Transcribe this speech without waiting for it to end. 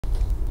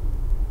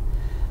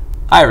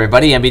Hi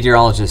everybody, I'm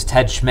meteorologist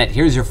Ted Schmidt.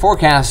 Here's your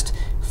forecast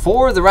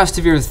for the rest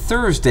of your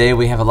Thursday.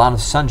 We have a lot of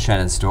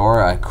sunshine in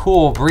store, a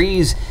cool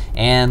breeze,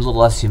 and a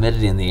little less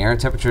humidity in the air.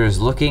 Temperature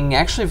is looking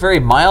actually very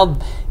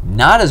mild,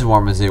 not as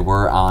warm as they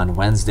were on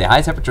Wednesday.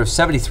 High temperature of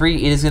 73.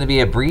 It is going to be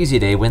a breezy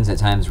day, winds at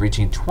times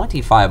reaching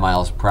 25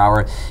 miles per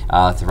hour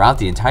throughout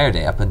the entire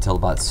day up until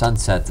about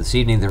sunset this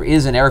evening. There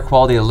is an air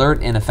quality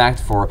alert in effect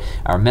for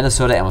our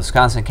Minnesota and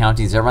Wisconsin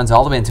counties. That runs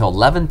all the way until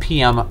 11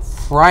 p.m.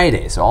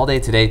 Friday, so all day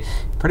today,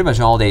 pretty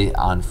much all day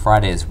on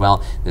Friday as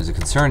well. There's a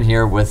concern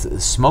here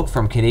with smoke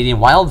from Canadian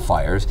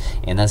wildfires,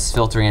 and that's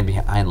filtering in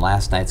behind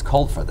last night's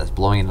cold front that's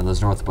blowing into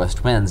those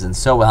northwest winds. And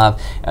so we'll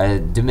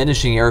have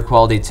diminishing air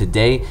quality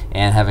today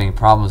and having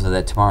problems with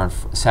it tomorrow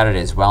and Saturday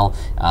as well.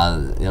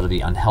 It'll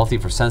be unhealthy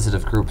for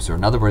sensitive groups, or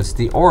in other words,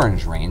 the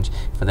orange range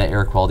for that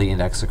air quality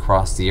index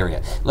across the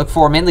area. Look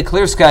for mainly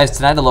clear skies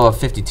tonight, a low of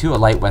 52, a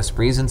light west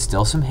breeze, and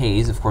still some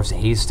haze. Of course, the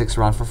haze sticks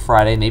around for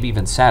Friday, maybe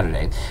even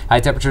Saturday.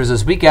 High temperatures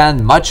this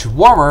weekend, much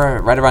warmer,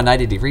 right around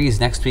 90 degrees.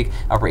 Next week,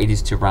 upper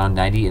 80s to around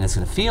 90, and it's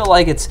going to feel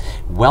like it's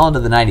well into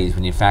the 90s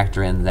when you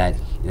factor in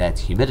that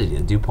humidity.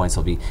 The dew points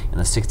will be in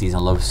the 60s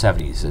and low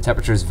 70s. The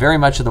temperature is very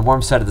much on the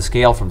warm side of the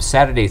scale from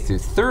Saturday through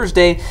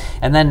Thursday,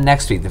 and then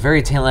next week, the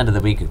very tail end of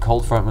the week, a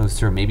cold front moves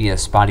through, maybe a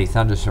spotty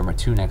thunderstorm or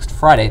two next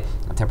Friday.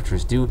 The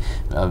temperatures do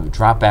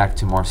drop back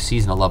to more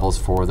seasonal levels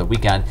for the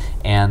weekend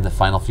and the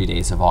final few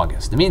days of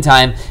August. In the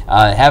meantime,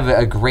 have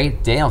a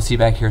great day. I'll see you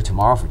back here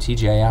tomorrow for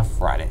TGIF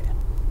Friday.